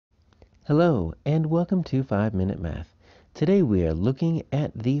Hello, and welcome to 5-Minute Math. Today we are looking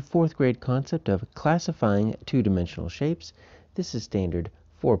at the 4th grade concept of classifying two-dimensional shapes. This is standard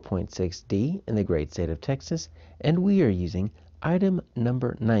 4.6D in the great state of Texas, and we are using item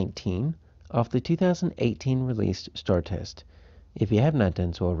number 19 off the 2018 released STAAR test. If you have not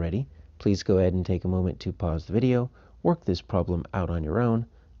done so already, please go ahead and take a moment to pause the video, work this problem out on your own,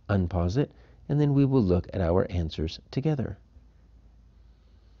 unpause it, and then we will look at our answers together.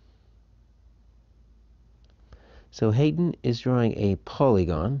 So Hayden is drawing a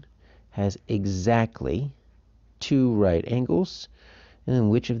polygon, has exactly 2 right angles, and then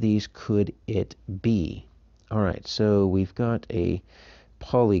which of these could it be? Alright, so we've got a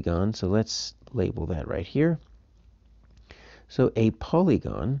polygon, so let's label that right here. So a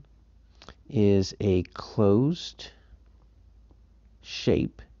polygon is a closed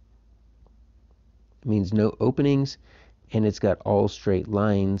shape. It means no openings, and it's got all straight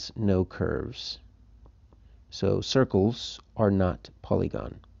lines, no curves. So circles are not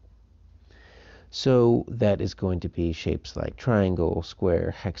polygon. So that is going to be shapes like triangle,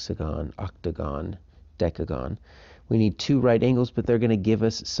 square, hexagon, octagon, decagon. We need 2 right angles, but they're going to give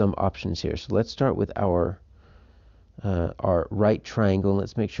us some options here. So let's start with our right triangle.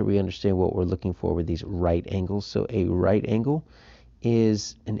 Let's make sure we understand what we're looking for with these right angles. So a right angle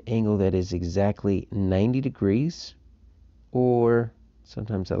is an angle that is exactly 90 degrees, or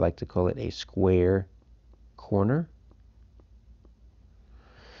sometimes I like to call it a square corner.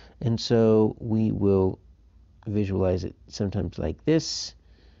 And so we will visualize it sometimes like this.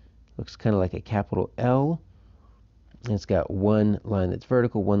 Looks kind of like a capital L. And it's got one line that's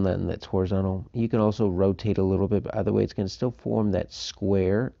vertical, one line that's horizontal. You can also rotate a little bit, but either way it's going to still form that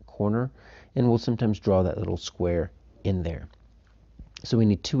square corner, and we'll sometimes draw that little square in there. So we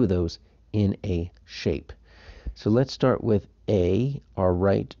need 2 of those in a shape. So let's start with our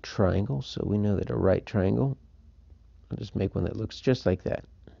right triangle. So we know that a right triangle, I'll just make one that looks just like that.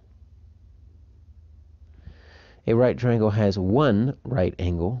 A right triangle has 1 right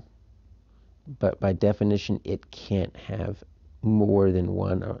angle, but by definition it can't have more than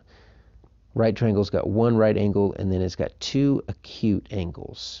 1. Right triangle's got 1 right angle, and then it's got 2 acute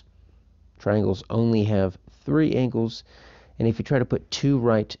angles. Triangles only have 3 angles, and if you try to put 2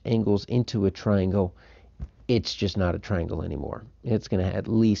 right angles into a triangle, it's just not a triangle anymore. It's going to at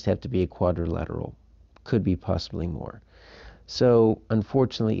least have to be a quadrilateral. Could be possibly more. So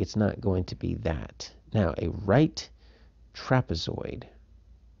unfortunately it's not going to be that. Now a right trapezoid.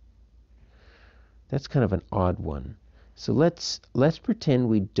 That's kind of an odd one. So let's pretend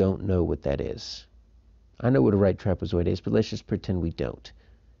we don't know what that is. I know what a right trapezoid is, but let's just pretend we don't.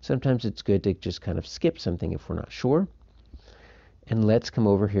 Sometimes it's good to just kind of skip something if we're not sure. And let's come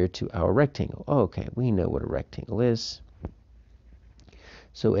over here to our rectangle. Oh, okay, we know what a rectangle is.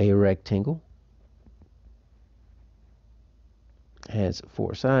 So a rectangle has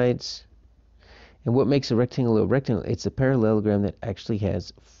 4 sides. And what makes a rectangle a rectangle? It's a parallelogram that actually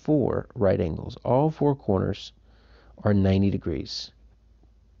has 4 right angles. All 4 corners are 90 degrees.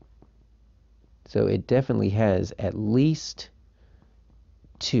 So it definitely has at least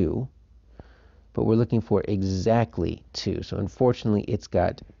 2, but we're looking for exactly 2. So unfortunately it's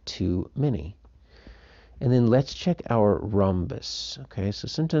got too many. And then let's check our rhombus. Okay, so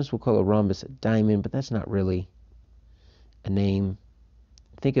sometimes we'll call a rhombus a diamond, but that's not really a name.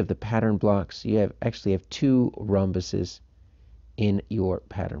 Think of the pattern blocks. You actually have 2 rhombuses in your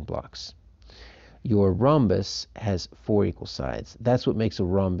pattern blocks. Your rhombus has 4 equal sides. That's what makes a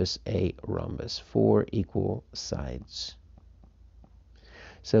rhombus a rhombus. 4 equal sides.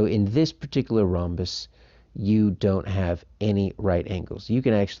 So in this particular rhombus, you don't have any right angles. You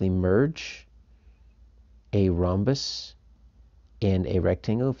can actually merge a rhombus and a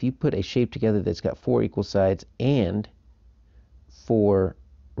rectangle. If you put a shape together that's got 4 equal sides and 4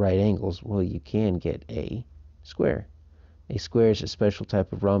 right angles, well, you can get a square. A square is a special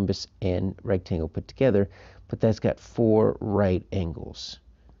type of rhombus and rectangle put together, but that's got 4 right angles.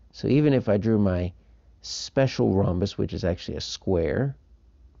 So even if I drew my special rhombus, which is actually a square,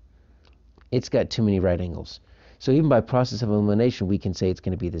 it's got too many right angles. So even by process of elimination, we can say it's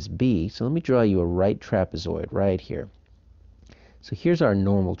going to be this B. So let me draw you a right trapezoid right here. So here's our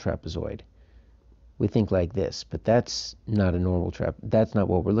normal trapezoid. We think like this, but that's not a normal that's not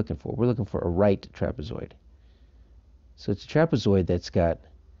what we're looking for. We're looking for a right trapezoid. So it's a trapezoid that's got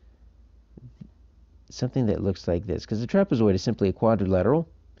something that looks like this, because the trapezoid is simply a quadrilateral.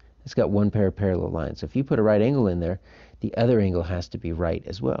 It's got 1 pair of parallel lines. So if you put a right angle in there, the other angle has to be right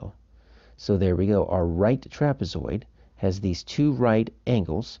as well. So there we go. Our right trapezoid has these 2 right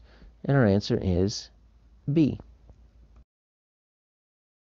angles, and our answer is B.